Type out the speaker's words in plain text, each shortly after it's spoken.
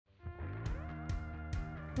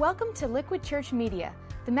Welcome to Liquid Church Media.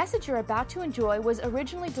 The message you're about to enjoy was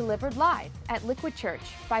originally delivered live at Liquid Church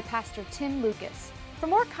by Pastor Tim Lucas. For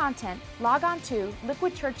more content, log on to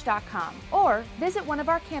liquidchurch.com or visit one of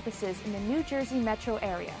our campuses in the New Jersey metro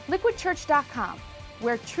area. Liquidchurch.com,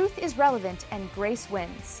 where truth is relevant and grace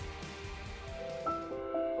wins.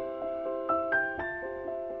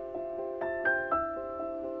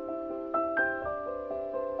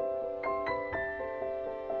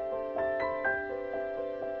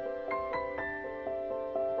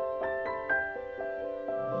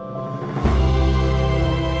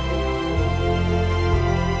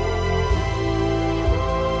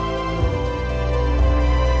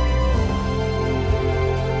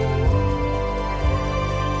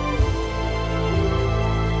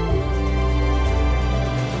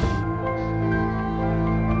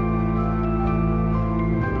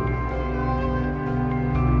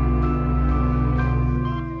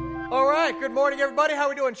 Good morning, everybody. How are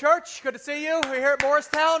we doing, church? Good to see you. We're here at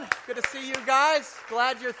Morristown. Good to see you guys.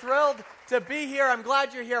 Glad you're thrilled to be here. I'm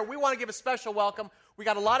glad you're here. We want to give a special welcome. We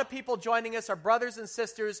got a lot of people joining us, our brothers and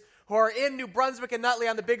sisters who are in New Brunswick and Nutley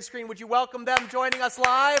on the big screen. Would you welcome them joining us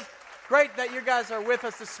live? Great that you guys are with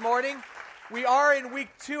us this morning. We are in week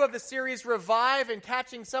 2 of the series Revive, and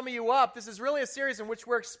catching some of you up, this is really a series in which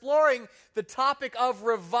we're exploring the topic of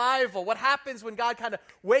revival. What happens when God kind of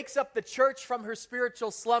wakes up the church from her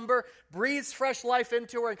spiritual slumber, breathes fresh life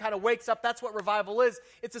into her, and kind of wakes up. That's what revival is.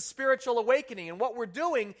 It's a spiritual awakening. And what we're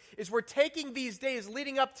doing is we're taking these days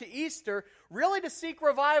leading up to Easter really to seek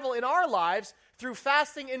revival in our lives through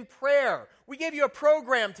fasting and prayer. We gave you a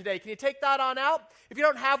program today. Can you take that on out? If you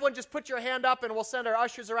don't have one, just put your hand up and we'll send our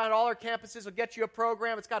ushers around all our campuses. We'll get you a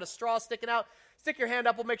program. It's got a straw sticking out. Stick your hand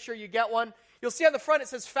up. We'll make sure you get one. You'll see on the front it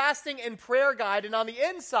says Fasting and Prayer Guide. And on the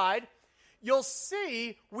inside, you'll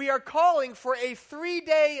see we are calling for a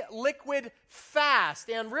 3-day liquid fast.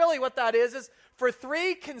 And really what that is for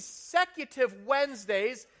 3 consecutive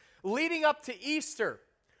Wednesdays leading up to Easter,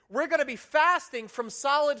 we're going to be fasting from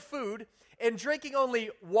solid food and drinking only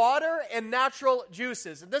water and natural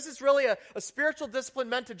juices. And this is really a spiritual discipline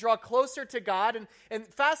meant to draw closer to God. And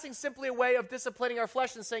fasting is simply a way of disciplining our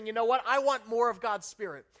flesh and saying, you know what, I want more of God's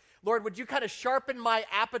Spirit. Lord, would you kind of sharpen my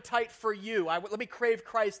appetite for you? Let me crave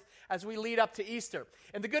Christ as we lead up to Easter.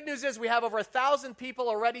 And the good news is we have over 1,000 people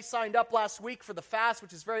already signed up last week for the fast,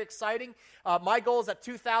 which is very exciting. My goal is that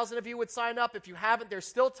 2,000 of you would sign up. If you haven't, there's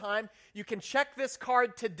still time. You can check this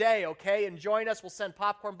card today, okay, and join us. We'll send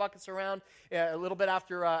popcorn buckets around a little bit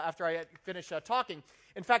after I finish talking.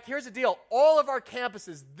 In fact, here's the deal. All of our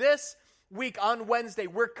campuses this week on Wednesday,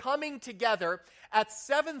 we're coming together at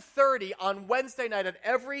 7:30 on Wednesday night at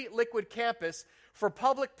every Liquid campus for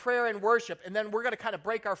public prayer and worship, and then we're going to kind of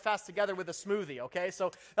break our fast together with a smoothie, okay?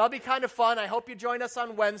 So that'll be kind of fun. I hope you join us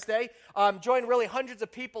on Wednesday. Join really hundreds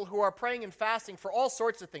of people who are praying and fasting for all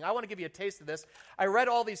sorts of things. I want to give you a taste of this. I read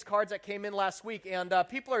all these cards that came in last week, and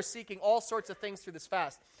people are seeking all sorts of things through this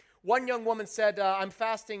fast. One young woman said, I'm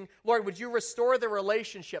fasting, Lord, would you restore the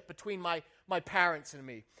relationship between my parents and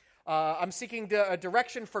me? I'm seeking a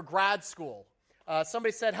direction for grad school.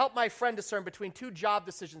 Somebody said, help my friend discern between 2 job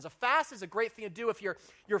decisions. A fast is a great thing to do if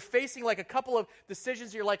you're facing like a couple of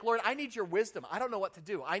decisions. You're like, Lord, I need your wisdom. I don't know what to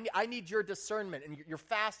do. I need your discernment, and you're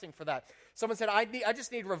fasting for that. Someone said, I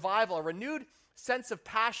just need revival, a renewed sense of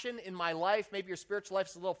passion in my life. Maybe your spiritual life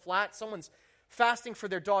is a little flat. Someone's fasting for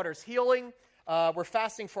their daughter's healing. We're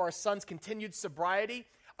fasting for our son's continued sobriety.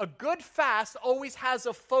 A good fast always has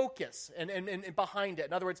a focus and behind it.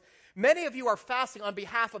 In other words, many of you are fasting on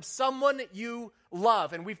behalf of someone you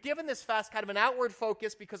love. And we've given this fast kind of an outward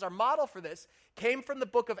focus because our model for this came from the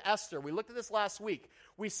book of Esther. We looked at this last week.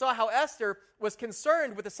 We saw how Esther was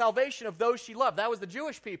concerned with the salvation of those she loved. That was the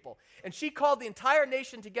Jewish people. And she called the entire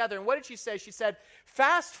nation together. And what did she say? She said,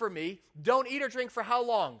 fast for me, don't eat or drink for how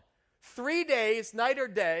long? 3 days, night or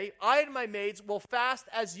day, I and my maids will fast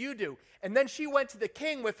as you do. And then she went to the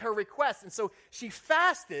king with her request. And so she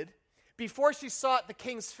fasted before she sought the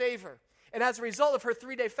king's favor. And as a result of her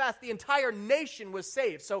 3-day fast, the entire nation was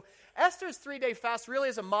saved. So Esther's 3-day fast really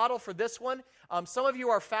is a model for this one. Some of you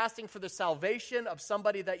are fasting for the salvation of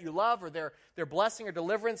somebody that you love or their blessing or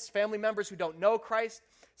deliverance, family members who don't know Christ.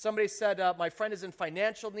 Somebody said, my friend is in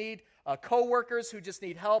financial need, co-workers who just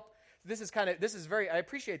need help. I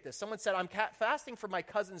appreciate this. Someone said, I'm fasting for my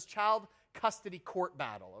cousin's child custody court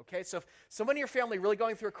battle, okay? So if someone in your family really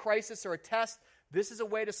going through a crisis or a test, this is a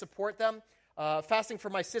way to support them. Fasting for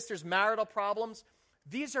my sister's marital problems.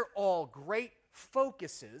 These are all great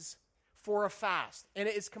focuses for a fast. And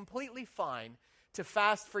it is completely fine to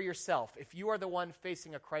fast for yourself if you are the one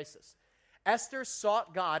facing a crisis. Esther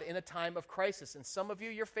sought God in a time of crisis. And some of you,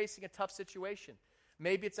 you're facing a tough situation.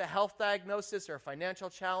 Maybe it's a health diagnosis or a financial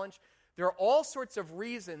challenge. There are all sorts of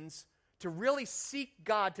reasons to really seek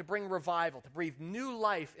God to bring revival, to breathe new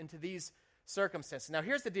life into these circumstances. Now,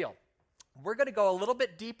 here's the deal. We're going to go a little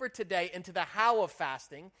bit deeper today into the how of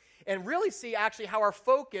fasting and really see actually how our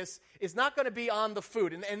focus is not going to be on the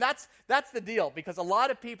food. And that's the deal, because a lot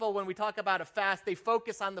of people, when we talk about a fast, they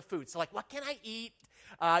focus on the food. So like, what can I eat?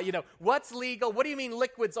 What's legal? What do you mean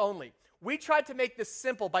liquids only? We tried to make this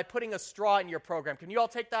simple by putting a straw in your program. Can you all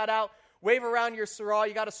take that out? Wave around your straw.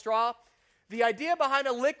 You got a straw? The idea behind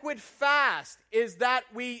a liquid fast is that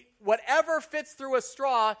whatever fits through a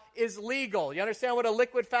straw is legal. You understand what a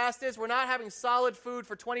liquid fast is? We're not having solid food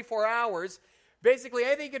for 24 hours. Basically,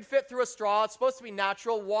 anything can fit through a straw. It's supposed to be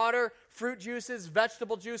natural: water, fruit juices,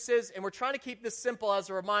 vegetable juices, and we're trying to keep this simple as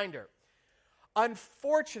a reminder.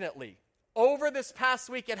 Unfortunately, over this past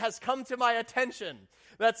week, it has come to my attention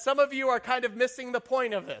that some of you are kind of missing the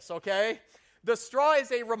point of this, okay? The straw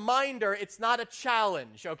is a reminder. It's not a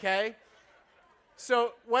challenge, okay?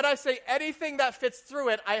 So when I say anything that fits through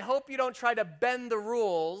it, I hope you don't try to bend the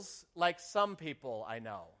rules like some people I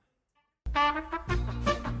know.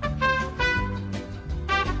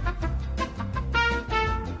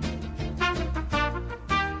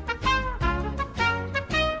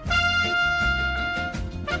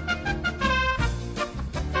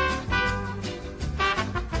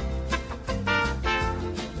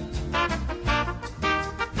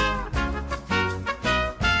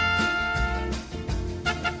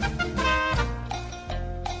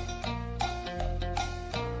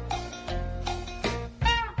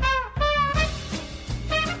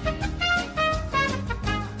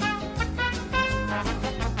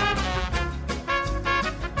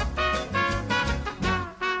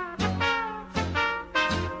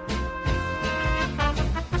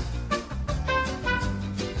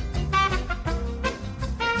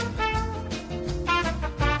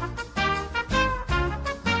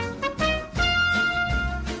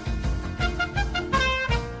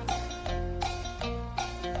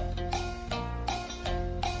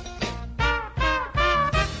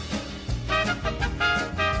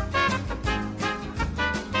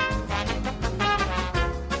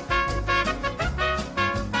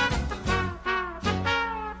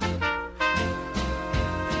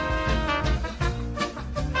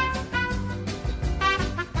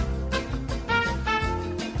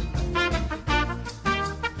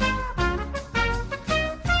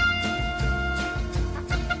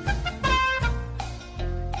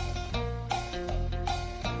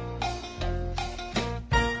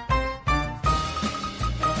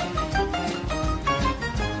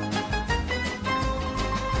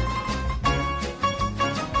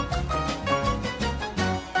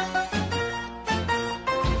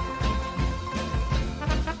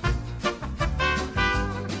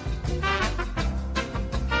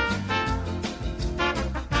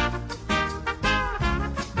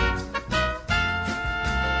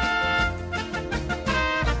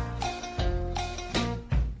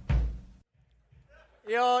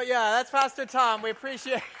 Yeah, that's Pastor Tom. We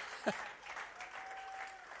appreciate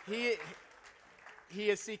he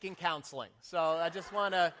is seeking counseling. So I just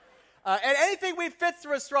want to, and anything we fit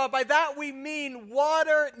through a straw, by that we mean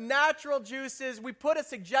water, natural juices. We put a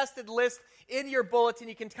suggested list in your bulletin.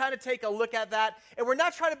 You can kind of take a look at that. And we're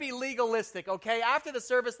not trying to be legalistic, okay? After the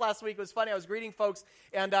service last week, it was funny. I was greeting folks,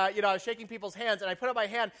 and I was shaking people's hands, and I put up my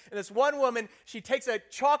hand, and this one woman, she takes a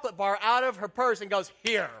chocolate bar out of her purse and goes,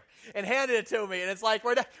 "Here," and handed it to me. And it's like,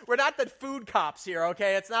 we're not the food cops here,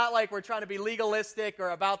 okay? It's not like we're trying to be legalistic or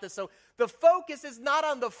about this. So the focus is not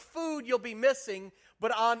on the food you'll be missing,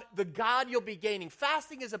 but on the God you'll be gaining.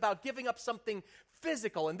 Fasting is about giving up something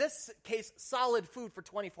physical, in this case, solid food for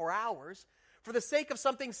 24 hours, for the sake of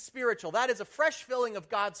something spiritual. That is a fresh filling of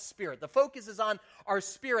God's Spirit. The focus is on our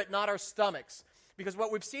spirit, not our stomachs. Because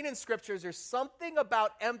what we've seen in Scripture is there's something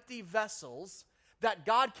about empty vessels that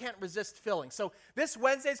God can't resist filling. So this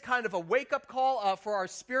Wednesday is kind of a wake-up call for our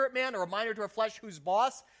spirit man, a reminder to our flesh who's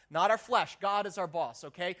boss. Not our flesh. God is our boss,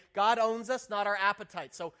 okay? God owns us, not our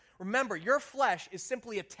appetite. So remember, your flesh is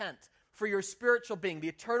simply a tent for your spiritual being, the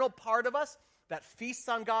eternal part of us that feasts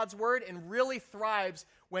on God's word and really thrives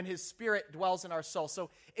when his Spirit dwells in our soul.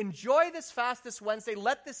 So enjoy this fast this Wednesday.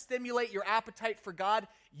 Let this stimulate your appetite for God.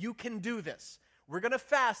 You can do this. We're going to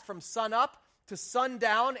fast from sun up to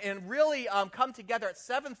sundown and really come together at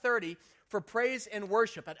 7:30 for praise and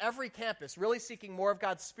worship at every campus, really seeking more of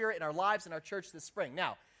God's Spirit in our lives and our church this spring.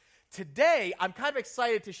 Now, Today, I'm kind of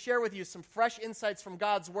excited to share with you some fresh insights from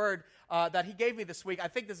God's Word that He gave me this week. I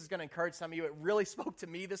think this is going to encourage some of you. It really spoke to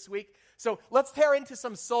me this week. So let's tear into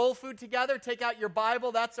some soul food together. Take out your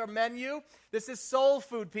Bible. That's our menu. This is soul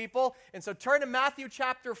food, people. And so turn to Matthew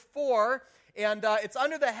chapter 4, and it's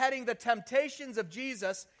under the heading, The Temptations of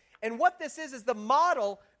Jesus. And what this is the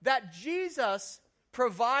model that Jesus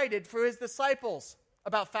provided for His disciples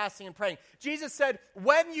about fasting and praying. Jesus said,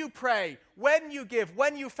 when you pray, when you give,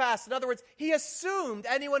 when you fast. In other words, He assumed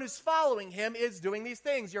anyone who's following Him is doing these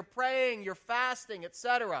things. You're praying, you're fasting,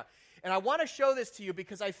 etc. And I want to show this to you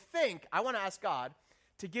because I want to ask God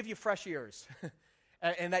to give you fresh ears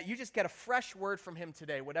and that you just get a fresh word from Him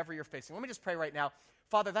today, whatever you're facing. Let me just pray right now.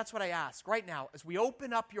 Father, that's what I ask right now as we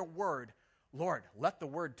open up your word. Lord, let the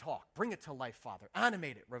word talk. Bring it to life, Father.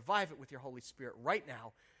 Animate it. Revive it with your Holy Spirit right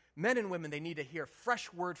now. Men and women, they need to hear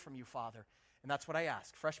fresh word from you, Father. And that's what I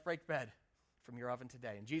ask. Fresh baked bread from your oven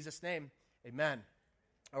today. In Jesus' name, amen.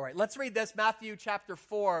 All right, let's read this. Matthew chapter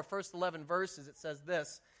 4, first 11 verses. It says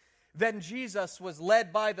this. Then Jesus was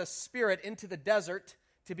led by the Spirit into the desert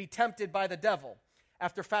to be tempted by the devil.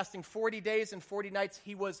 After fasting 40 days and 40 nights,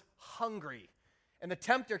 he was hungry. And the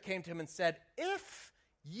tempter came to him and said, if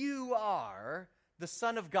you are the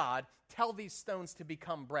Son of God, tell these stones to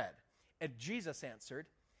become bread. And Jesus answered,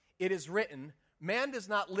 it is written, man does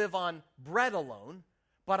not live on bread alone,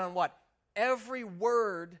 but on what? Every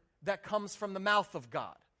word that comes from the mouth of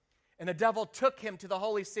God. And the devil took him to the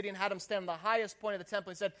holy city and had him stand on the highest point of the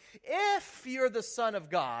temple and said, if you're the Son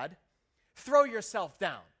of God, throw yourself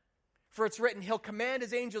down. For it's written, he'll command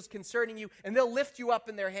his angels concerning you, and they'll lift you up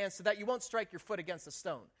in their hands so that you won't strike your foot against a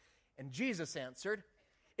stone. And Jesus answered,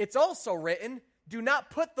 it's also written, do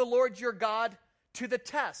not put the Lord your God to the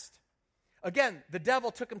test. Again, the devil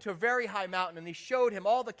took him to a very high mountain, and he showed him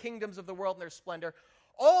all the kingdoms of the world and their splendor.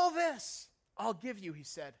 All this I'll give you, he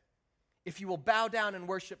said, if you will bow down and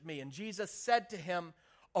worship me. And Jesus said to him,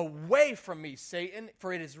 away from me, Satan,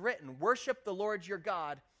 for it is written, worship the Lord your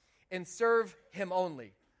God and serve him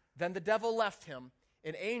only. Then the devil left him,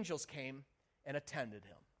 and angels came and attended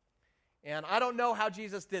him. And I don't know how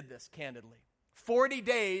Jesus did this, candidly. 40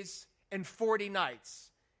 days and 40 nights.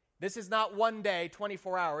 This is not one day,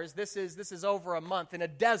 24 hours. This is over a month in a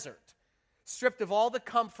desert, stripped of all the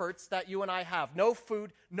comforts that you and I have. No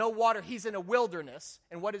food, no water. He's in a wilderness.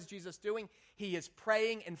 And what is Jesus doing? He is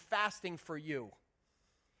praying and fasting for you.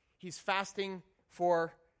 He's fasting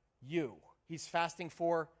for you. He's fasting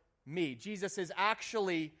for me. Jesus is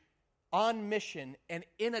actually on mission and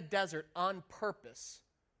in a desert on purpose,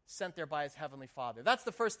 sent there by his heavenly Father. That's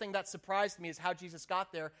the first thing that surprised me is how Jesus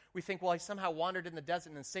got there. We think, well, he somehow wandered in the desert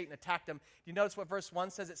and then Satan attacked him. Do you notice what verse 1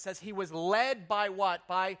 says? It says he was led by what?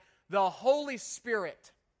 By the Holy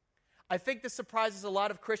Spirit. I think this surprises a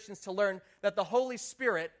lot of Christians to learn that the Holy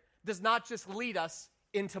Spirit does not just lead us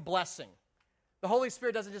into blessing. The Holy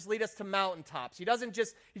Spirit doesn't just lead us to mountaintops. He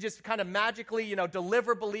just kind of magically,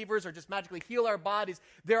 deliver believers or just magically heal our bodies.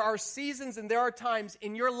 There are seasons and there are times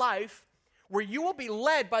in your life where you will be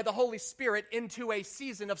led by the Holy Spirit into a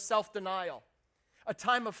season of self-denial, a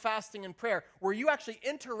time of fasting and prayer, where you actually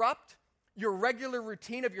interrupt your regular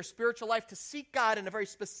routine of your spiritual life to seek God in a very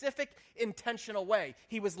specific, intentional way.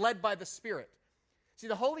 He was led by the Spirit. See,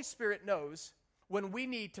 the Holy Spirit knows when we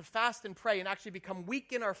need to fast and pray and actually become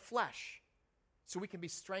weak in our flesh so we can be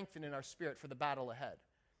strengthened in our spirit for the battle ahead.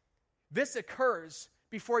 This occurs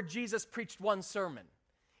before Jesus preached one sermon.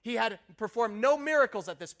 He had performed no miracles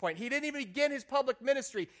at this point. He didn't even begin his public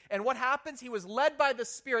ministry. And what happens? He was led by the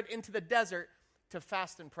Spirit into the desert to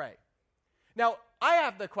fast and pray. Now, I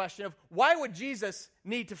have the question of why would Jesus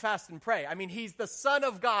need to fast and pray? I mean, he's the Son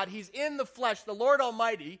of God. He's in the flesh, the Lord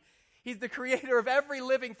Almighty. He's the creator of every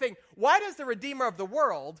living thing. Why does the Redeemer of the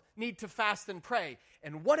world need to fast and pray?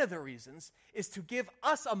 And one of the reasons is to give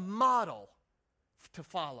us a model to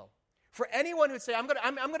follow. For anyone who would say, I'm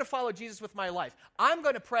going to follow Jesus with my life. I'm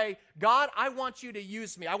going to pray, God, I want you to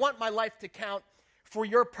use me. I want my life to count for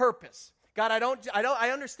your purpose. God, I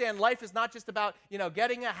understand life is not just about,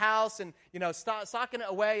 getting a house and, stocking it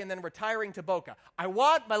away and then retiring to Boca. I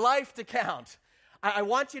want my life to count. I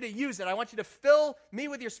want you to use it. I want you to fill me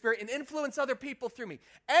with your Spirit and influence other people through me.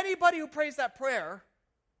 Anybody who prays that prayer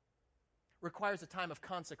requires a time of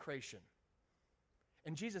consecration.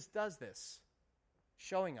 And Jesus does this,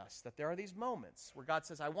 showing us that there are these moments where God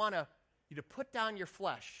says, I want you to put down your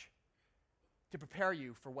flesh to prepare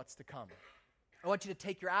you for what's to come. I want you to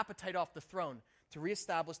take your appetite off the throne to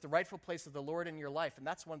reestablish the rightful place of the Lord in your life. And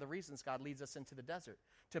that's one of the reasons God leads us into the desert,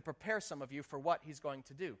 to prepare some of you for what he's going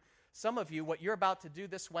to do. Some of you, what you're about to do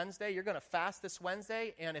this Wednesday, you're going to fast this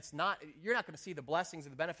Wednesday, and you're not going to see the blessings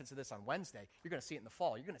and the benefits of this on Wednesday. You're going to see it in the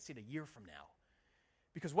fall. You're going to see it a year from now.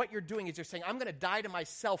 Because what you're doing is you're saying, I'm going to die to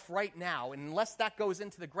myself right now, and unless that goes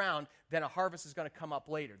into the ground, then a harvest is going to come up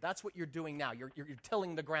later. That's what you're doing now. You're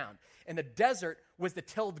tilling the ground. And the desert was the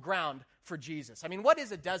tilled ground for Jesus. I mean, what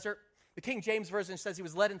is a desert? The King James Version says he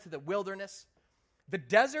was led into the wilderness. The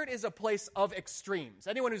desert is a place of extremes.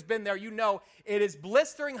 Anyone who's been there, you know it is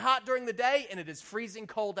blistering hot during the day and it is freezing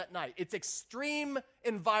cold at night. It's extreme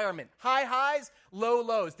environment. High highs, low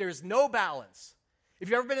lows. There's no balance. If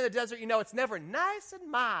you've ever been in the desert, you know it's never nice and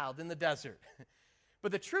mild in the desert.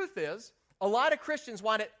 But the truth is, a lot of Christians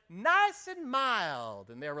want it nice and mild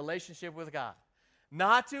in their relationship with God.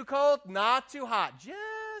 Not too cold, not too hot.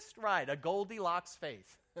 Just right, a Goldilocks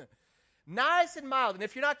faith. Nice and mild. And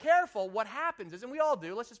if you're not careful, what happens is, and we all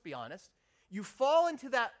do, let's just be honest, you fall into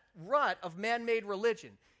that rut of man-made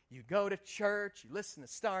religion. You go to church, you listen to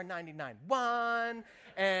Star 99.1,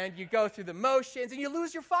 and you go through the motions, and you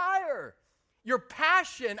lose your fire. Your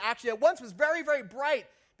passion, actually, that once was very, very bright,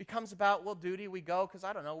 becomes about, well, duty, we go, because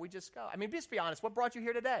I don't know, we just go. I mean, just be honest, what brought you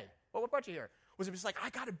here today? What brought you here? Was it just like,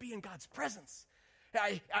 I got to be in God's presence?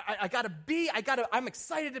 I got to be, I'm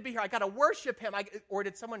excited to be here. I got to worship him. Or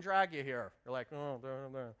did someone drag you here? You're like, oh,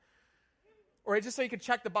 blah. Or just so you could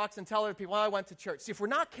check the box and tell other people, well, I went to church. See, if we're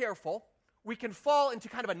not careful, we can fall into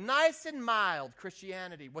kind of a nice and mild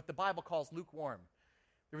Christianity, what the Bible calls lukewarm.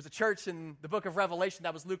 There was a church in the book of Revelation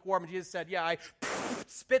that was lukewarm, and Jesus said, yeah, I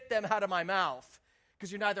spit them out of my mouth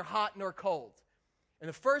because you're neither hot nor cold. And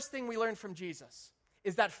the first thing we learn from Jesus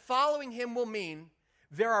is that following him will mean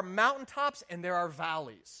there are mountaintops and there are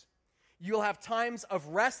valleys. You'll have times of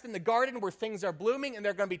rest in the garden where things are blooming, and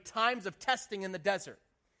there are going to be times of testing in the desert.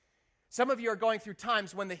 Some of you are going through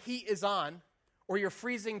times when the heat is on or you're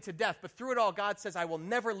freezing to death, but through it all, God says, I will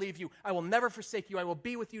never leave you. I will never forsake you. I will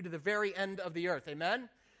be with you to the very end of the earth. Amen?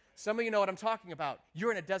 Some of you know what I'm talking about.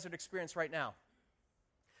 You're in a desert experience right now.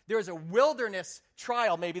 There is a wilderness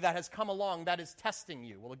trial maybe that has come along that is testing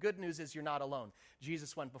you. Well, the good news is you're not alone.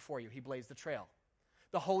 Jesus went before you. He blazed the trail.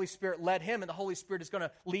 The Holy Spirit led him, and the Holy Spirit is going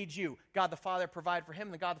to lead you. God the Father provided for him,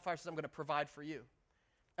 and the God the Father says, I'm going to provide for you.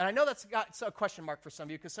 And I know that's a question mark for some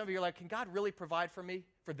of you, because some of you are like, can God really provide for me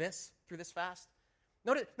for this, through this fast?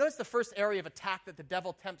 Notice the first area of attack that the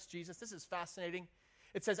devil tempts Jesus. This is fascinating.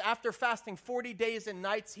 It says, after fasting 40 days and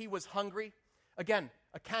nights, he was hungry. Again,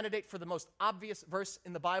 a candidate for the most obvious verse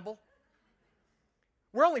in the Bible.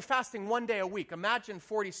 We're only fasting 1 day a week. Imagine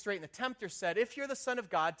 40 straight. And the tempter said, if you're the Son of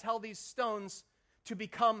God, tell these stones to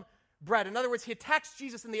become bread. In other words, he attacks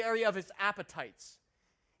Jesus in the area of his appetites.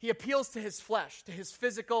 He appeals to his flesh, to his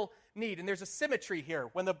physical need. And there's a symmetry here.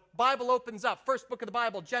 When the Bible opens up, first book of the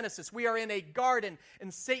Bible, Genesis, we are in a garden,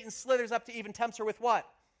 and Satan slithers up to Eve and tempts her with what?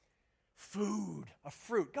 Food, a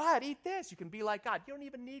fruit. God, eat this. You can be like God. You don't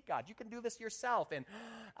even need God. You can do this yourself. And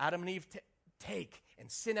Adam and Eve take, and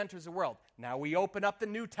sin enters the world. Now we open up the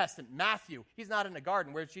New Testament. Matthew, he's not in the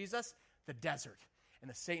garden. Where's Jesus? The desert. And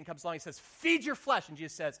the Satan comes along, he says, feed your flesh. And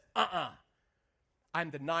Jesus says, I'm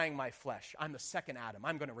denying my flesh. I'm the second Adam.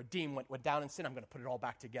 I'm going to redeem what went down in sin. I'm going to put it all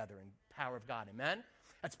back together in the power of God. Amen?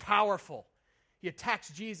 That's powerful. He attacks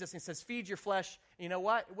Jesus and he says, feed your flesh. And you know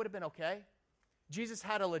what? It would have been okay. Jesus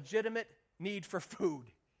had a legitimate need for food.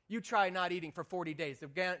 You try not eating for 40 days. The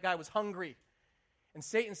guy was hungry. And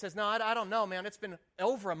Satan says, no, I don't know, man. It's been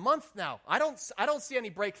over a month now. I don't see any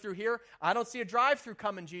breakthrough here. I don't see a drive-through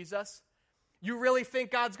coming, Jesus. You really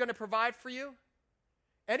think God's going to provide for you?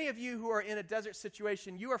 Any of you who are in a desert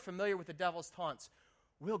situation, you are familiar with the devil's taunts.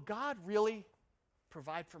 Will God really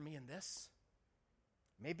provide for me in this?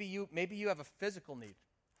 Maybe you have a physical need,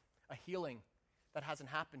 a healing that hasn't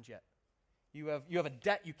happened yet. You have a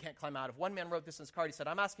debt you can't climb out of. One man wrote this in his card. He said,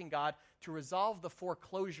 I'm asking God to resolve the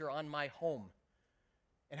foreclosure on my home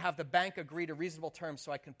and have the bank agree to reasonable terms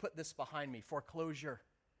so I can put this behind me. Foreclosure,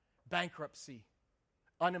 bankruptcy,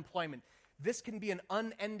 unemployment. This can be an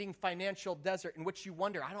unending financial desert in which you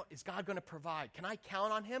wonder, is God going to provide? Can I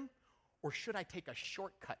count on him? Or should I take a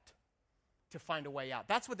shortcut to find a way out?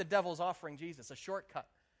 That's what the devil's offering Jesus, a shortcut.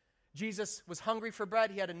 Jesus was hungry for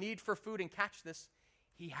bread. He had a need for food. And catch this,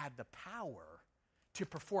 he had the power to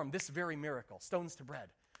perform this very miracle, stones to bread.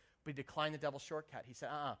 But he declined the devil's shortcut. He said,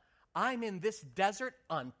 I'm in this desert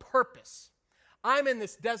on purpose. I'm in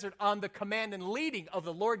this desert on the command and leading of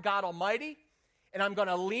the Lord God Almighty. And I'm going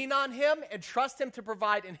to lean on him and trust him to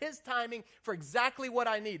provide in his timing for exactly what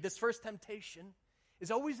I need. This first temptation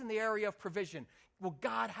is always in the area of provision. Will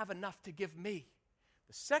God have enough to give me?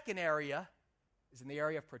 The second area is in the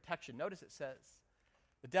area of protection. Notice it says,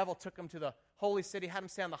 the devil took him to the holy city, had him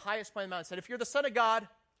stand on the highest point of the mountain, and said, if you're the Son of God,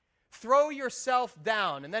 throw yourself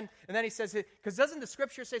down. And then he says, because doesn't the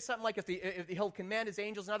scripture say something like if he'll command his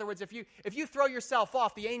angels? In other words, if you throw yourself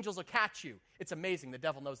off, the angels will catch you. It's amazing. The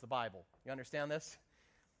devil knows the Bible. You understand this?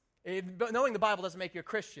 But knowing the Bible doesn't make you a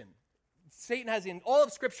Christian. Satan has all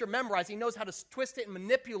of Scripture memorized. He knows how to twist it and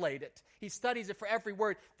manipulate it. He studies it for every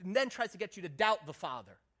word and then tries to get you to doubt the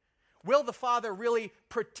Father. Will the Father really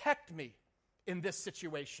protect me in this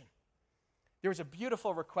situation? There was a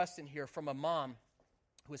beautiful request in here from a mom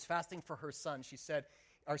who was fasting for her son. She said,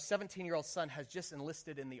 our 17-year-old son has just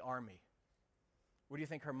enlisted in the army. What do you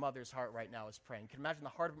think her mother's heart right now is praying? You can imagine the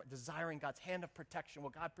heart of desiring God's hand of protection.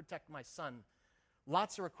 Will God protect my son?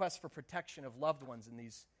 Lots of requests for protection of loved ones in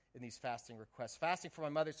these fasting requests. Fasting for my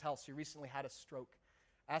mother's health. She recently had a stroke.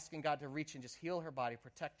 Asking God to reach and just heal her body.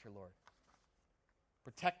 Protect her, Lord.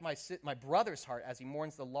 Protect my brother's heart as he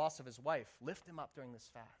mourns the loss of his wife. Lift him up during this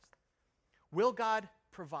fast. Will God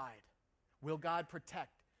provide? Will God protect?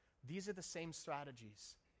 These are the same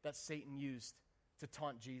strategies that Satan used to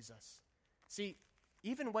taunt Jesus. See,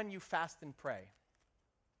 even when you fast and pray,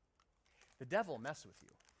 the devil will mess with you.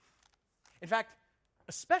 In fact,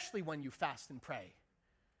 especially when you fast and pray,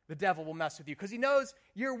 the devil will mess with you because he knows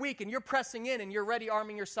you're weak and you're pressing in and you're ready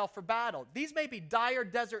arming yourself for battle. These may be dire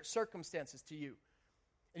desert circumstances to you.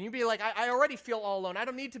 And you'd be like, I already feel all alone. I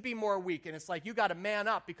don't need to be more weak. And it's like, you got to man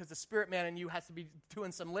up because the spirit man in you has to be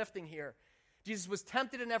doing some lifting here. Jesus was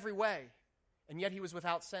tempted in every way, and yet he was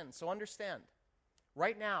without sin. So understand,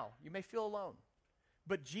 right now, you may feel alone.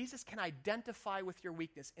 But Jesus can identify with your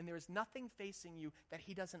weakness, and there is nothing facing you that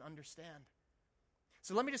he doesn't understand.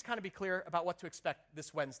 So let me just kind of be clear about what to expect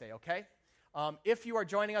this Wednesday, okay? If you are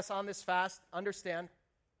joining us on this fast, understand,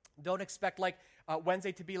 don't expect like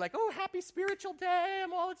Wednesday to be like, oh, happy spiritual day,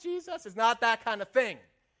 I'm all with Jesus. It's not that kind of thing.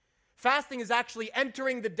 Fasting is actually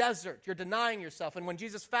entering the desert. You're denying yourself. And when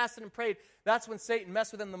Jesus fasted and prayed, that's when Satan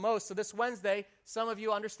messed with him the most. So this Wednesday, some of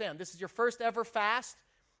you understand, this is your first ever fast.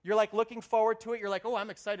 You're like looking forward to it. You're like, oh, I'm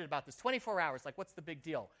excited about this. 24 hours, like what's the big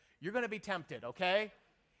deal? You're going to be tempted, okay?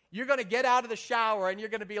 You're going to get out of the shower and you're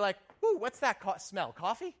going to be like, ooh, what's that smell?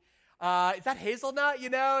 Coffee? Is that hazelnut, you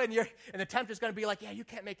know? And the tempter's going to be like, yeah, you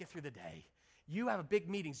can't make it through the day. You have big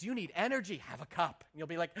meetings. You need energy. Have a cup. And you'll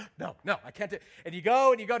be like, no, I can't do it. And you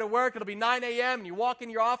go to work. It'll be 9 a.m. And you walk in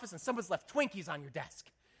your office and someone's left Twinkies on your desk.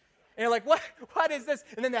 And you're like, what is this?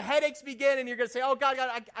 And then the headaches begin and you're going to say, oh, God,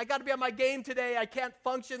 I got to be on my game today. I can't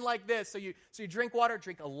function like this. So you drink water.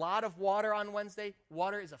 Drink a lot of water on Wednesday.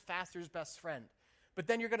 Water is a faster's best friend. But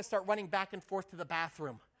then you're going to start running back and forth to the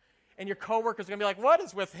bathroom. And your coworkers are going to be like, what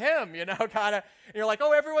is with him? You know, kind of. And you're like,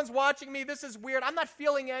 oh, everyone's watching me. This is weird. I'm not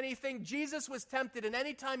feeling anything. Jesus was tempted. And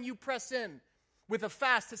anytime you press in with a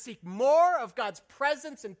fast to seek more of God's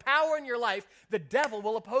presence and power in your life, the devil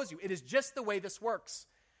will oppose you. It is just the way this works.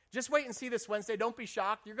 Just wait and see this Wednesday. Don't be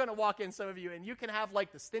shocked. You're going to walk in, some of you, and you can have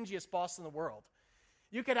like the stingiest boss in the world.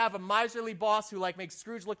 You could have a miserly boss who like makes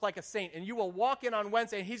Scrooge look like a saint. And you will walk in on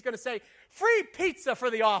Wednesday and he's going to say, free pizza for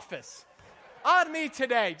the office. On me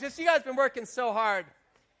today. Just, you guys been working so hard.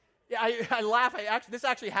 Yeah, I laugh. This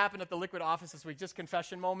actually happened at the Liquid office this week, just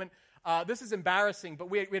confession moment. This is embarrassing, but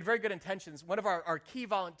we had very good intentions. One of our key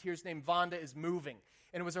volunteers named Vonda is moving,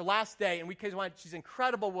 and it was her last day, and she's an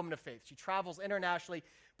incredible woman of faith. She travels internationally,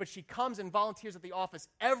 but she comes and volunteers at the office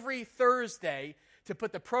every Thursday to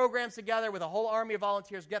put the programs together with a whole army of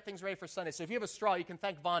volunteers, get things ready for Sunday. So if you have a straw, you can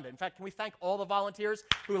thank Vonda. In fact, can we thank all the volunteers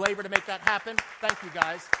who labor to make that happen? Thank you,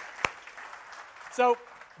 guys. So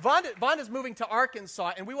Vonda's moving to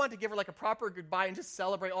Arkansas, and we wanted to give her like a proper goodbye and just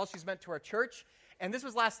celebrate all she's meant to our church. And this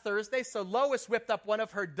was last Thursday, so Lois whipped up one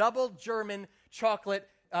of her double German chocolate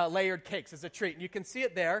layered cakes as a treat. And you can see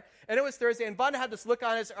it there. And it was Thursday, and Vonda had this look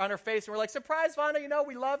on her face, and we're like, surprise, Vonda,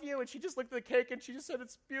 we love you. And she just looked at the cake, and she just said,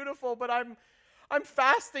 it's beautiful, but I'm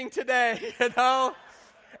fasting today,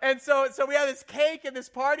 And so we had this cake and this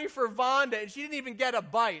party for Vonda, and she didn't even get a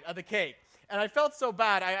bite of the cake. And I felt so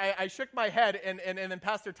bad. I shook my head, and then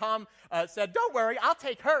Pastor Tom said, don't worry, I'll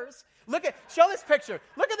take hers. Show this picture.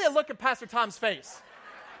 Look at the look at Pastor Tom's face.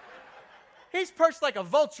 He's perched like a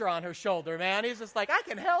vulture on her shoulder, man. He's just like, I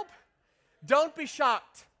can help. Don't be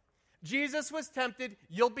shocked. Jesus was tempted.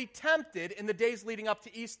 You'll be tempted in the days leading up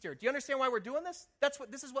to Easter. Do you understand why we're doing this?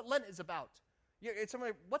 This is what Lent is about.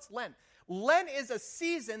 What's Lent? Lent is a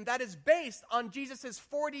season that is based on Jesus'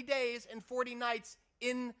 40 days and 40 nights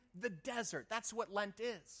in the desert. That's what Lent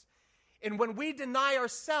is. And when we deny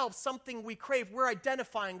ourselves something we crave, we're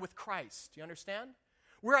identifying with Christ. Do you understand?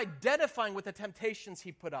 We're identifying with the temptations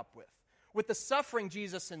he put up with the suffering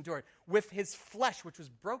Jesus endured, with his flesh, which was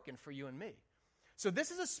broken for you and me. So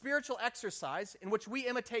this is a spiritual exercise in which we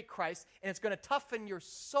imitate Christ, and it's going to toughen your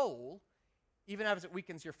soul even as it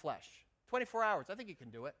weakens your flesh. 24 hours, I think you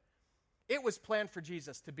can do it. It was planned for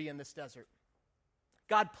Jesus to be in this desert.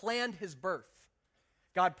 God planned his birth.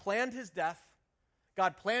 God planned his death.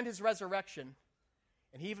 God planned his resurrection.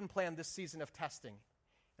 And he even planned this season of testing.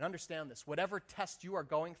 And understand this, whatever test you are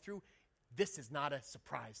going through, this is not a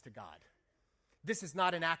surprise to God. This is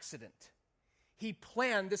not an accident. He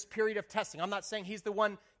planned this period of testing. I'm not saying he's the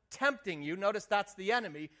one tempting you. Notice that's the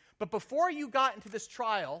enemy. But before you got into this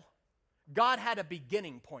trial, God had a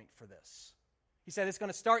beginning point for this. He said it's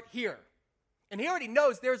going to start here. And he already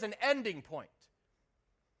knows there's an ending point.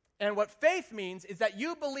 And what faith means is that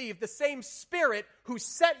you believe the same Spirit who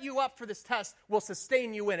set you up for this test will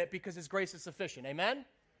sustain you in it because his grace is sufficient. Amen?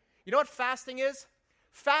 You know what fasting is?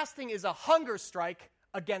 Fasting is a hunger strike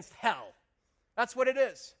against hell. That's what it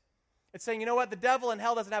is. It's saying, you know what? The devil and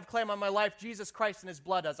hell doesn't have claim on my life. Jesus Christ and his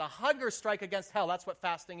blood does. A hunger strike against hell. That's what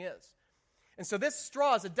fasting is. And so this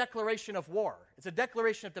straw is a declaration of war. It's a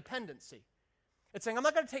declaration of dependency. It's saying, I'm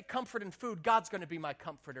not going to take comfort in food. God's going to be my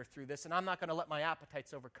comforter through this, and I'm not going to let my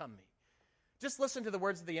appetites overcome me. Just listen to the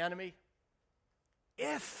words of the enemy.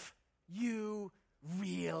 If you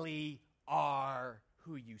really are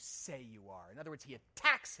who you say you are. In other words, he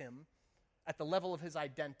attacks him at the level of his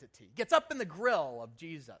identity. Gets up in the grill of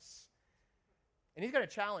Jesus. And he's going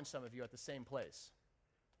to challenge some of you at the same place.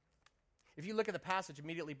 If you look at the passage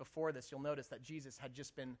immediately before this, you'll notice that Jesus had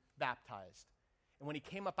just been baptized. And when he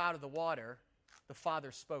came up out of the water, the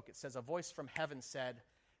Father spoke. It says, a voice from heaven said,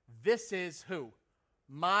 this is who?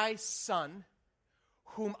 My Son,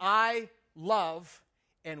 whom I love,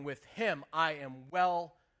 and with him I am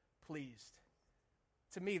well pleased.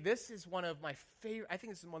 To me, this is one of my favorite, I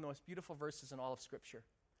think this is one of the most beautiful verses in all of Scripture.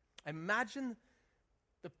 Imagine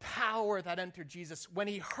the power that entered Jesus when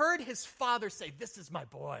he heard his Father say, this is my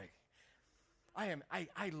boy.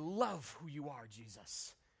 I love who you are,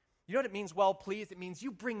 Jesus. You know what it means, well pleased? It means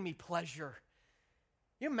you bring me pleasure.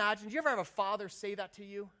 You imagine, do you ever have a father say that to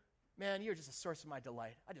you? Man, you're just a source of my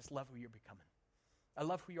delight. I just love who you're becoming. I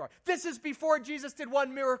love who you are. This is before Jesus did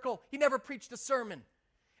one miracle. He never preached a sermon.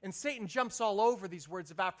 And Satan jumps all over these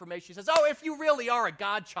words of affirmation. He says, oh, if you really are a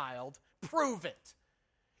God child, prove it.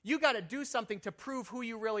 You got to do something to prove who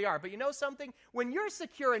you really are. But you know something? When you're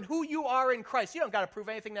secure in who you are in Christ, you don't got to prove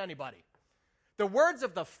anything to anybody. The words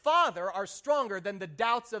of the Father are stronger than the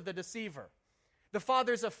doubts of the deceiver. The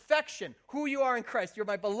Father's affection, who you are in Christ, you're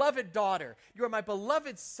my beloved daughter, you're my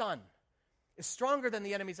beloved son, is stronger than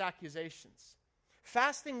the enemy's accusations.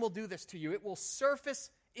 Fasting will do this to you. It will surface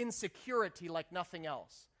insecurity like nothing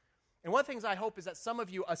else. And one of the things I hope is that some of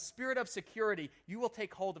you, a spirit of security, you will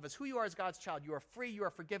take hold of as who you are as God's child. You are free, you are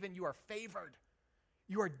forgiven, you are favored.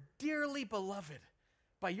 You are dearly beloved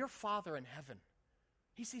by your Father in heaven.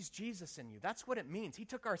 He sees Jesus in you. That's what it means. He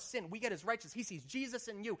took our sin. We get his righteousness. He sees Jesus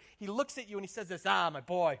in you. He looks at you and he says this, my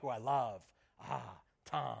boy who I love.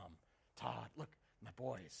 Tom, Todd, look, my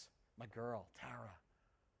boys, my girl, Tara.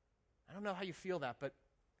 I don't know how you feel that, but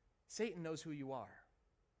Satan knows who you are.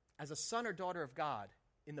 As a son or daughter of God,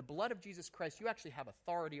 in the blood of Jesus Christ, you actually have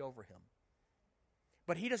authority over him.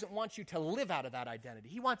 But he doesn't want you to live out of that identity.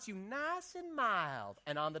 He wants you nice and mild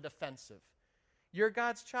and on the defensive. You're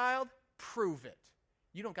God's child, prove it.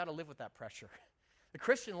 You don't got to live with that pressure. The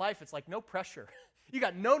Christian life, it's like no pressure. You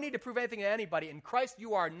got no need to prove anything to anybody. In Christ,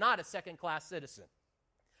 you are not a second-class citizen.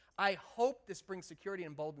 I hope this brings security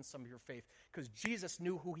and boldness in some of your faith because Jesus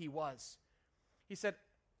knew who he was. He said,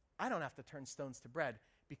 I don't have to turn stones to bread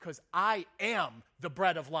because I am the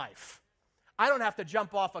bread of life. I don't have to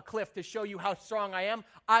jump off a cliff to show you how strong I am.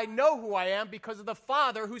 I know who I am because of the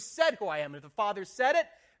Father who said who I am. And if the Father said it,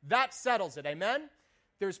 that settles it. Amen?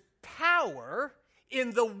 There's power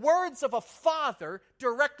in the words of a father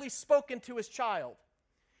directly spoken to his child.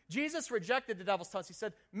 Jesus rejected the devil's taunts. He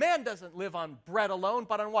said, man doesn't live on bread alone,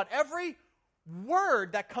 but on what? Every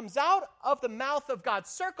word that comes out of the mouth of God.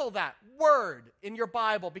 Circle that word in your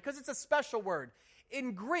Bible because it's a special word.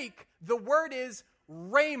 In Greek, the word is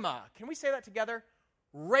rhema. Can we say that together?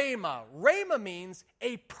 Rhema. Rhema means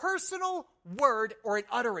a personal word or an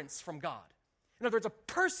utterance from God. In other words, a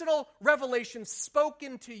personal revelation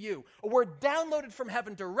spoken to you, a word downloaded from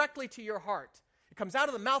heaven directly to your heart. It comes out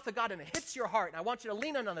of the mouth of God and it hits your heart. And I want you to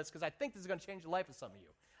lean in on this because I think this is going to change the life of some of you.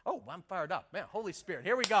 Oh, I'm fired up. Man, Holy Spirit,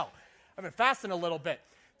 here we go. I've been fasting a little bit.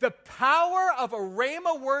 The power of a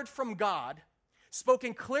rhema word from God,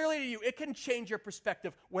 spoken clearly to you, it can change your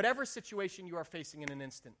perspective, whatever situation you are facing in an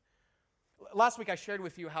instant. Last week I shared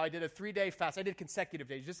with you how I did a 3-day fast. I did consecutive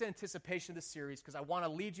days, just in anticipation of this series, because I want to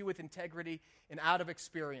lead you with integrity and out of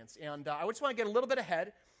experience. And I just want to get a little bit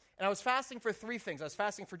ahead And I was fasting for three things. I was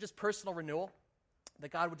fasting for just personal renewal,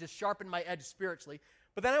 that God would just sharpen my edge spiritually.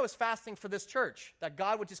 But then I was fasting for this church, that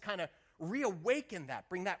God would just kind of reawaken that,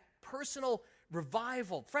 bring that personal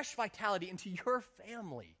revival, fresh vitality into your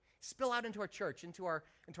family, spill out into our church, into our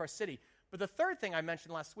city. But the third thing I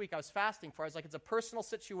mentioned last week I was fasting for, I was like, it's a personal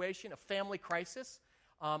situation, a family crisis.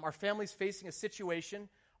 Our family's facing a situation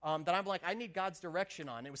that I'm like, I need God's direction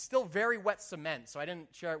on. It was still very wet cement, so I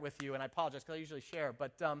didn't share it with you, and I apologize because I usually share.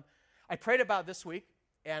 But I prayed about it this week,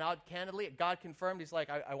 and candidly, God confirmed, he's like,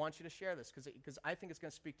 I want you to share this because I think it's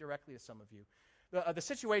going to speak directly to some of you. The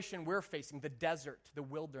situation we're facing, the desert, the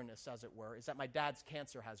wilderness, as it were, is that my dad's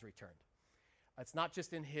cancer has returned. It's not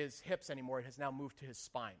just in his hips anymore. It has now moved to his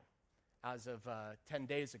spine as of 10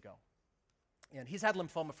 days ago. And he's had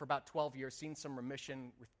lymphoma for about 12 years, seen some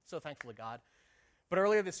remission. We're so thankful to God. But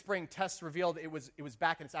earlier this spring, tests revealed it was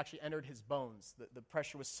back, and it's actually entered his bones. The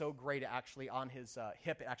pressure was so great, actually, on his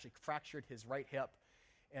hip. It actually fractured his right hip.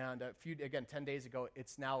 And 10 days ago,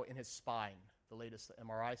 it's now in his spine, the latest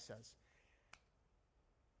MRI says.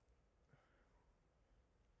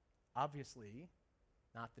 Obviously,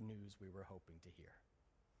 not the news we were hoping to hear.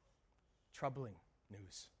 Troubling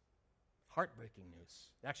news. Heartbreaking news.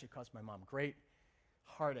 It actually caused my mom great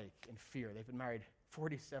heartache and fear. They've been married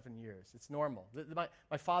 47 years. It's normal.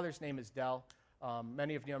 My father's name is Dell.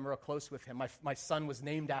 Many of you, I'm real close with him. My son was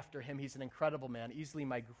named after him. He's an incredible man, easily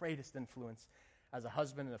my greatest influence as a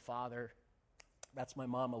husband and a father. That's my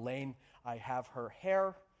mom, Elaine. I have her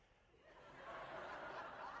hair.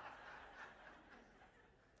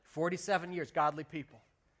 47 years, godly people,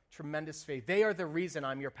 tremendous faith. They are the reason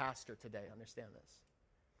I'm your pastor today. Understand this.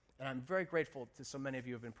 And I'm very grateful to so many of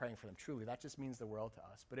you who have been praying for them. Truly, that just means the world to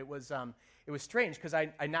us. But it was strange because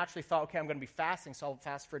I naturally thought, okay, I'm going to be fasting, so I'll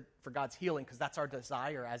fast for God's healing because that's our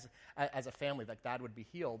desire as a family, that Dad would be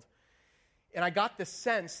healed. And I got the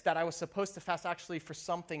sense that I was supposed to fast actually for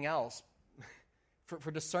something else,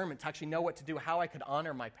 for discernment, to actually know what to do, how I could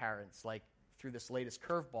honor my parents, like through this latest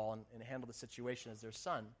curveball and handle the situation as their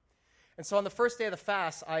son. And so on the first day of the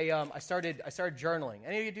fast, I started journaling.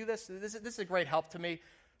 Any of you do this? This is a great help to me.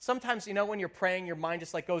 Sometimes, when you're praying, your mind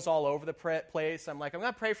just goes all over the place. I'm like, I'm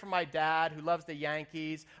going to pray for my dad who loves the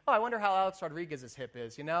Yankees. Oh, I wonder how Alex Rodriguez's hip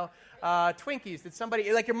is, Twinkies, did somebody,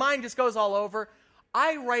 your mind just goes all over.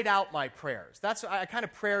 I write out my prayers. I kind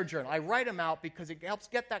of prayer journal. I write them out because it helps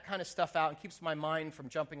get that kind of stuff out and keeps my mind from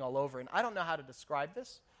jumping all over. And I don't know how to describe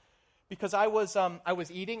this because I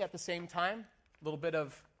was eating at the same time, a little bit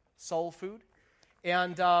of soul food.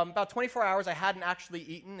 And about 24 hours, I hadn't actually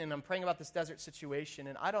eaten, and I'm praying about this desert situation,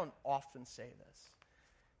 and I don't often say this.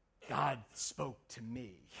 God spoke to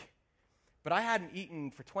me. But I hadn't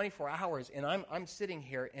eaten for 24 hours, and I'm sitting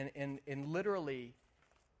here, and literally,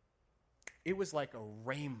 it was like a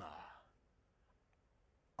rhema,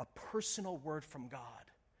 a personal word from God,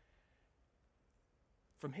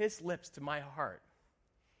 from his lips to my heart.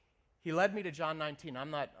 He led me to John 19.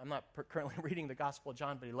 I'm not currently reading the Gospel of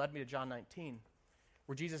John, but he led me to John 19.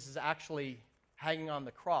 Where Jesus is actually hanging on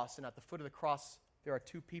the cross, and at the foot of the cross, there are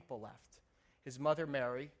two people left, his mother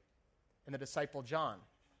Mary and the disciple John.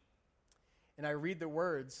 And I read the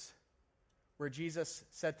words where Jesus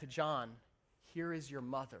said to John, "Here is your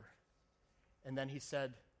mother." And then he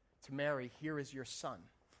said to Mary, "Here is your son."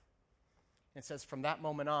 And it says, from that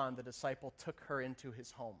moment on, the disciple took her into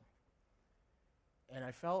his home. And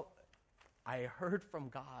I heard from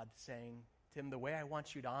God saying, "Tim, the way I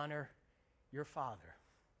want you to honor your father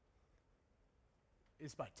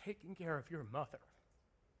is by taking care of your mother,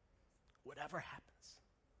 whatever happens."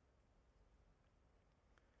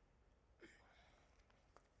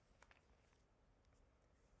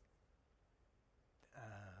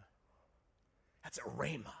 That's a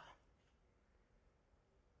rhema.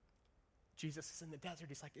 Jesus is in the desert.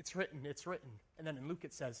 He's like, it's written, it's written. And then in Luke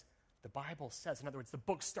it says, the Bible says, in other words, the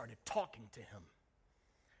book started talking to him.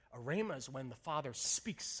 A rhema is when the Father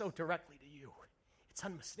speaks so directly to you. It's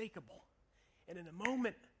unmistakable. And in a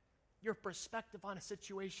moment, your perspective on a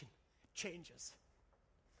situation changes.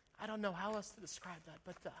 I don't know how else to describe that,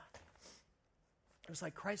 but it was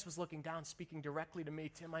like Christ was looking down, speaking directly to me.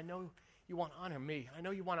 "Tim, I know you want to honor me. I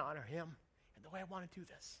know you want to honor him. And the way I want to do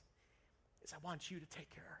this is I want you to take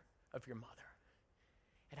care of your mother."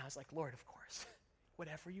 And I was like, "Lord, of course,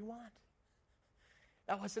 whatever you want."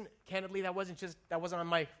 That wasn't on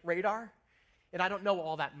my radar. And I don't know what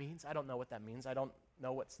all that means. I don't know what that means. I don't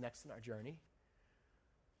know what's next in our journey.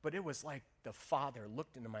 But it was like the Father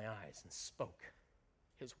looked into my eyes and spoke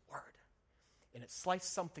his word. And it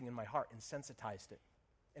sliced something in my heart and sensitized it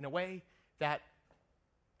in a way that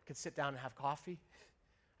I could sit down and have coffee.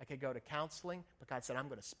 I could go to counseling. But God said, "I'm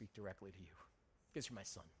going to speak directly to you because you're my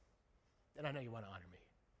son." then I know you want to honor me.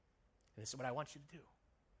 And this is what I want you to do.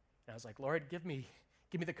 And I was like, Lord, give me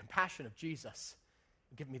the compassion of Jesus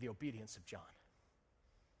and give me the obedience of John.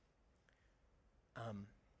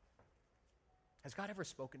 Has God ever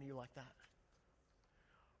spoken to you like that?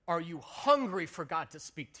 Are you hungry for God to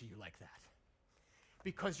speak to you like that?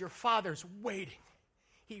 Because your Father's waiting.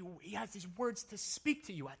 He has these words to speak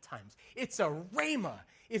to you at times. It's a rhema.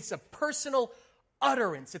 It's a personal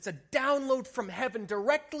utterance. It's a download from heaven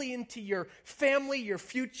directly into your family, your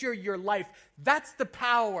future, your life. That's the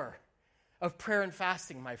power of prayer and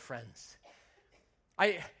fasting, my friends.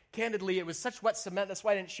 Candidly, it was such wet cement. That's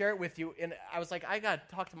why I didn't share it with you. And I was like, I got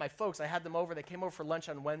to talk to my folks. I had them over. They came over for lunch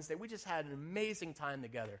on Wednesday. We just had an amazing time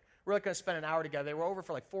together. We're going to spend an hour together. They were over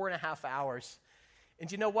for like 4.5 hours.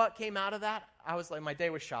 And you know what came out of that? I was like, my day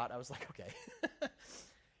was shot. I was like, okay.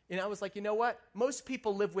 And I was like, you know what? Most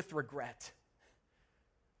people live with regret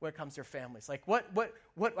when it comes to their families. Like what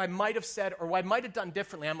I might have said or what I might have done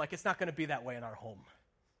differently, I'm like, it's not going to be that way in our home.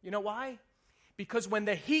 You know why? Because when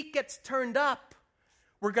the heat gets turned up,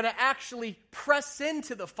 we're going to actually press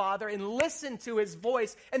into the Father and listen to his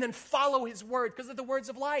voice and then follow his word because of the words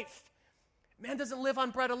of life. Man doesn't live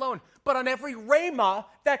on bread alone, but on every rhema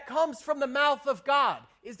that comes from the mouth of God.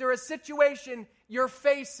 Is there a situation you're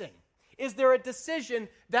facing? Is there a decision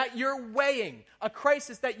that you're weighing? A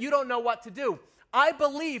crisis that you don't know what to do? I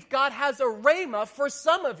believe God has a rhema for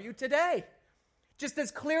some of you today. Just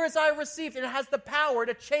as clear as I received, and it has the power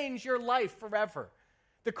to change your life forever.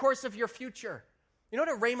 The course of your future. You know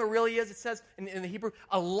what a rhema really is? It says in the Hebrew,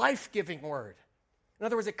 a life-giving word. In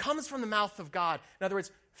other words, it comes from the mouth of God. In other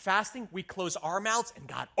words, fasting, we close our mouths and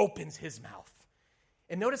God opens his mouth.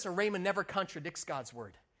 And notice a rhema never contradicts God's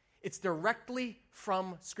word. It's directly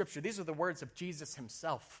from Scripture. These are the words of Jesus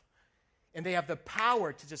himself. And they have the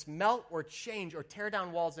power to just melt or change or tear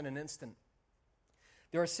down walls in an instant.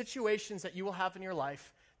 There are situations that you will have in your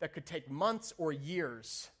life that could take months or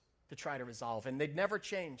years to try to resolve, and they'd never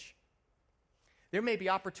change. There may be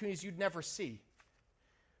opportunities you'd never see.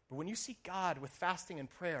 But when you seek God with fasting and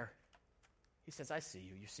prayer, he says, I see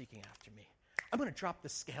you. You're seeking after me. I'm going to drop the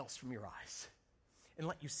scales from your eyes and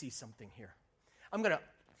let you see something here. I'm going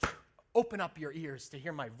to open up your ears to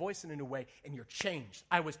hear my voice in a new way, and you're changed.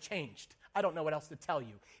 I was changed. I don't know what else to tell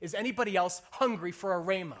you. Is anybody else hungry for a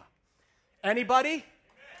rhema? Anybody?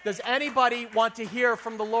 Does anybody want to hear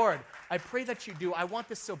from the Lord? I pray that you do. I want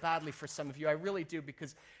this so badly for some of you. I really do,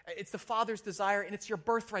 because it's the Father's desire, and it's your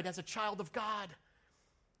birthright as a child of God.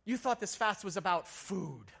 You thought this fast was about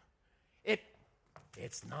food.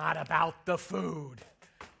 It's not about the food.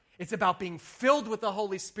 It's about being filled with the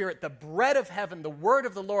Holy Spirit, the bread of heaven, the word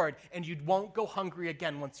of the Lord, and you won't go hungry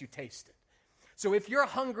again once you taste it. So if you're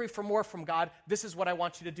hungry for more from God, this is what I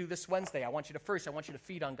want you to do this Wednesday. I want you to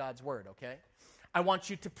feed on God's word, okay? I want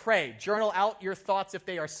you to pray. Journal out your thoughts if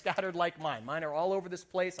they are scattered like mine. Mine are all over this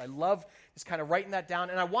place. I love just kind of writing that down.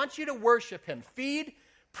 And I want you to worship him. Feed,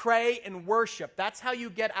 pray, and worship. That's how you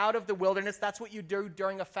get out of the wilderness. That's what you do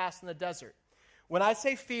during a fast in the desert. When I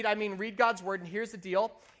say feed, I mean read God's word. And here's the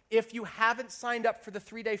deal. If you haven't signed up for the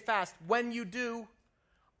 3-day fast, when you do,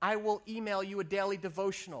 I will email you a daily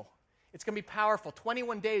devotional. It's going to be powerful.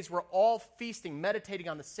 21 days, we're all feasting, meditating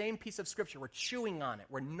on the same piece of Scripture. We're chewing on it.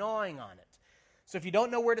 We're gnawing on it. So if you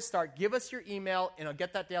don't know where to start, give us your email, and I'll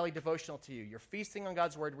get that daily devotional to you. You're feasting on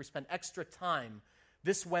God's word. We spend extra time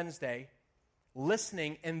this Wednesday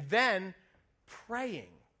listening and then praying.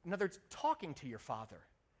 In other words, talking to your Father.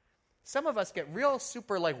 Some of us get real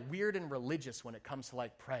super weird and religious when it comes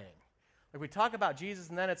to praying. We talk about Jesus,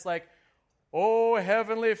 and then it's like, oh,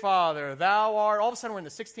 Heavenly Father, thou art, all of a sudden we're in the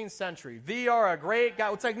 16th century. Thee are a great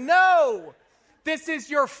God. It's like, no, this is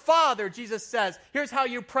your Father, Jesus says. Here's how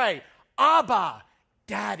you pray. Abba,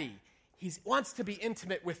 Daddy. He wants to be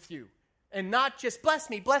intimate with you. And not just bless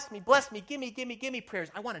me, gimme prayers.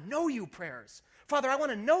 I want to know you prayers. Father, I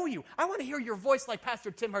want to know you. I want to hear your voice like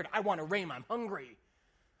Pastor Tim heard. I want a rhema. I'm hungry.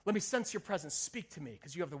 Let me sense your presence. Speak to me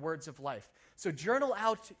because you have the words of life. So journal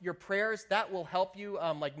out your prayers. That will help you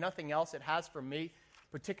like nothing else. It has for me,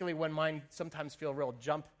 particularly when mine sometimes feel real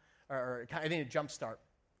I need a jump start.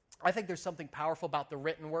 I think there's something powerful about the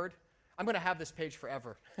written word. I'm going to have this page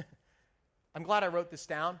forever. I'm glad I wrote this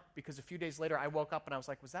down because a few days later I woke up and I was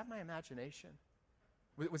like, was that my imagination?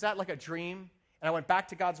 Was that like a dream? And I went back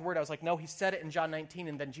to God's word. I was like, no, he said it in John 19,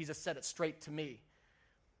 and then Jesus said it straight to me.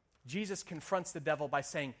 Jesus confronts the devil by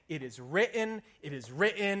saying, it is written, it is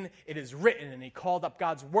written, it is written. And he called up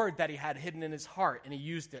God's word that he had hidden in his heart, and he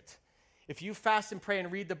used it. If you fast and pray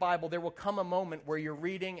and read the Bible, there will come a moment where you're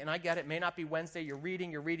reading, and I get it, may not be Wednesday, you're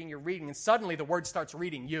reading, and suddenly the word starts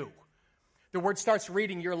reading you. The word starts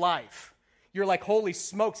reading your life. You're like, holy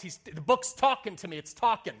smokes, the book's talking to me. It's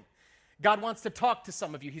talking. God wants to talk to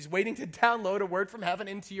some of you. He's waiting to download a word from heaven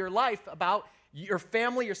into your life about your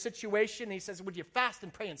family, your situation. He says, would you fast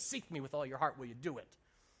and pray and seek me with all your heart? Will you do it?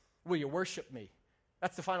 Will you worship me?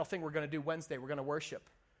 That's the final thing we're going to do Wednesday. We're going to worship.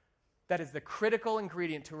 That is the critical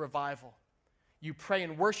ingredient to revival. You pray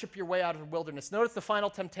and worship your way out of the wilderness. Notice the final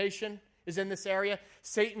temptation is in this area.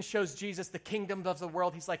 Satan shows Jesus the kingdom of the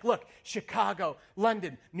world. He's like, look, Chicago,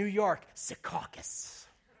 London, New York, Secaucus,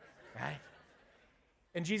 right?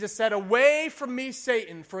 And Jesus said, away from me,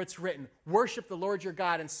 Satan, for it's written, worship the Lord your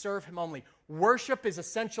God and serve him only. Worship is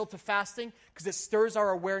essential to fasting because it stirs our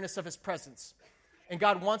awareness of his presence. And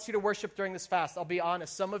God wants you to worship during this fast. I'll be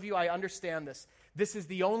honest, some of you, I understand this. This is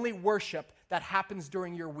the only worship that happens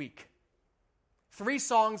during your week. 3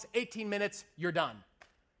 songs, 18 minutes, you're done.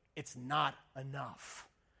 It's not enough.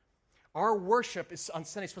 Our worship is on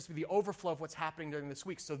Sunday supposed to be the overflow of what's happening during this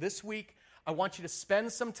week. So this week, I want you to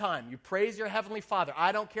spend some time. You praise your Heavenly Father.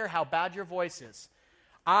 I don't care how bad your voice is.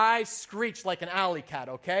 I screech like an alley cat,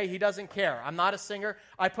 okay? He doesn't care. I'm not a singer.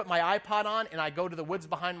 I put my iPod on and I go to the woods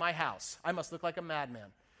behind my house. I must look like a madman.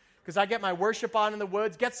 Because I get my worship on in the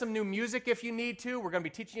woods. Get some new music if you need to. We're going to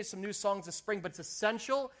be teaching you some new songs this spring, but it's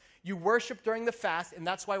essential you worship during the fast, and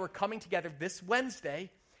that's why we're coming together this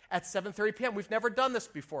Wednesday at 7:30 p.m. We've never done this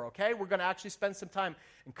before, okay? We're going to actually spend some time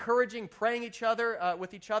encouraging, praying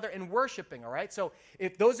with each other, and worshiping, all right? So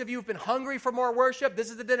if those of you who've been hungry for more worship,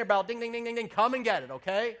 this is the dinner bell. Ding, ding, ding, ding, ding. Come and get it,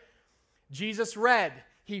 okay? Jesus read,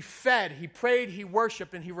 he fed, he prayed, he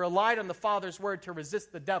worshiped, and he relied on the Father's word to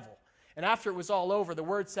resist the devil. And after it was all over, the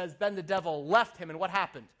word says, then the devil left him, and what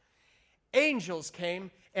happened? Angels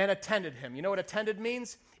came and attended him. You know what attended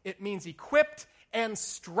means? It means equipped and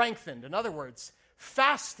strengthened. In other words,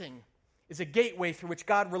 fasting is a gateway through which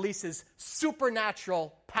God releases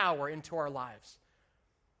supernatural power into our lives.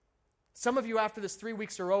 Some of you, after this 3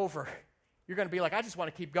 weeks are over, you're going to be like, I just want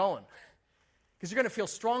to keep going. Because you're going to feel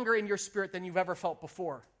stronger in your spirit than you've ever felt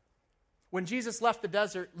before. When Jesus left the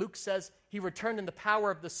desert, Luke says he returned in the power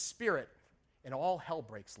of the Spirit, and all hell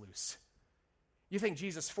breaks loose. You think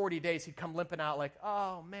Jesus, 40 days, he'd come limping out like,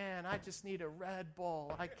 oh man, I just need a Red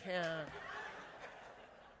Bull. I can't.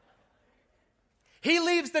 He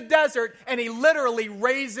leaves the desert and he literally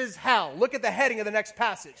raises hell. Look at the heading of the next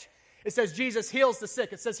passage. It says Jesus heals the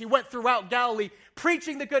sick. It says he went throughout Galilee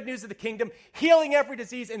preaching the good news of the kingdom, healing every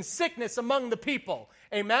disease and sickness among the people.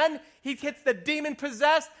 Amen? He hits the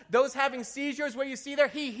demon-possessed, those having seizures, where you see there,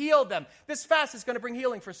 he healed them. This fast is going to bring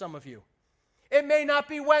healing for some of you. It may not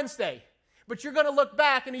be Wednesday, but you're going to look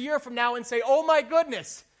back in a year from now and say, oh my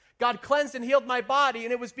goodness, God cleansed and healed my body,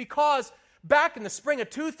 and it was because back in the spring of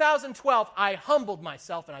 2012, I humbled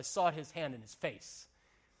myself and I saw his hand in his face.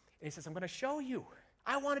 And he says, I'm going to show you.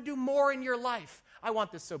 I want to do more in your life. I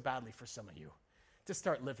want this so badly for some of you, to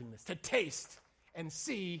start living this, to taste and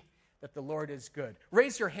see that the Lord is good.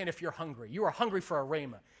 Raise your hand if you're hungry. You are hungry for a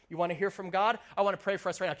rhema. You want to hear from God? I want to pray for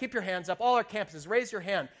us right now. Keep your hands up. All our campuses, raise your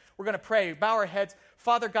hand. We're going to pray. Bow our heads.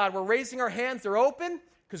 Father God, we're raising our hands. They're open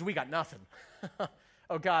because we got nothing.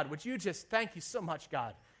 Oh God, would you just thank you so much,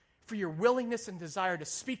 God, for your willingness and desire to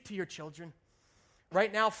speak to your children.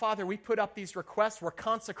 Right now, Father, we put up these requests. We're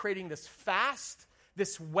consecrating this fast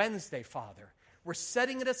this Wednesday, Father. We're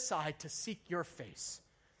setting it aside to seek your face.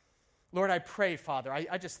 Lord, I pray, Father,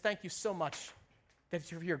 I just thank you so much that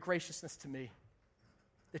for your graciousness to me,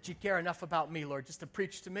 that you care enough about me, Lord, just to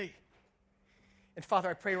preach to me. And Father,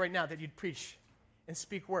 I pray right now that you'd preach and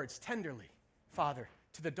speak words tenderly, Father,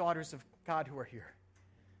 to the daughters of God who are here,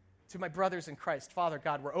 to my brothers in Christ. Father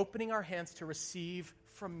God, we're opening our hands to receive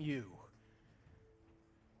from you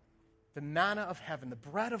the manna of heaven, the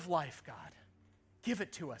bread of life, God. Give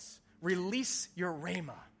it to us. Release your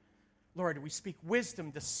rhema. Lord, we speak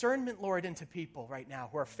wisdom, discernment, Lord, into people right now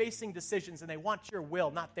who are facing decisions and they want your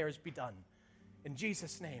will, not theirs, be done. In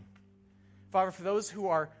Jesus' name. Father, for those who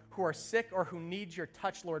are sick or who need your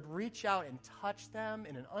touch, Lord, reach out and touch them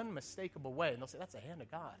in an unmistakable way. And they'll say, that's the hand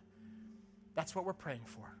of God. That's what we're praying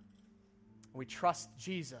for. We trust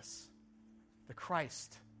Jesus, the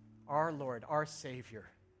Christ, our Lord, our Savior,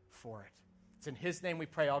 for it. It's in his name we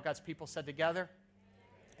pray. All God's people said together,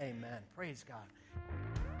 amen. Praise God.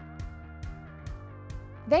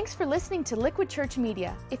 Thanks for listening to Liquid Church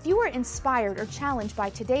Media. If you were inspired or challenged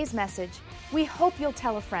by today's message, we hope you'll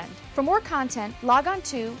tell a friend. For more content, log on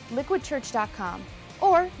to liquidchurch.com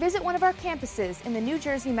or visit one of our campuses in the New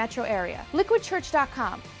Jersey metro area.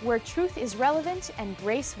 liquidchurch.com, where truth is relevant and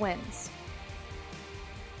grace wins.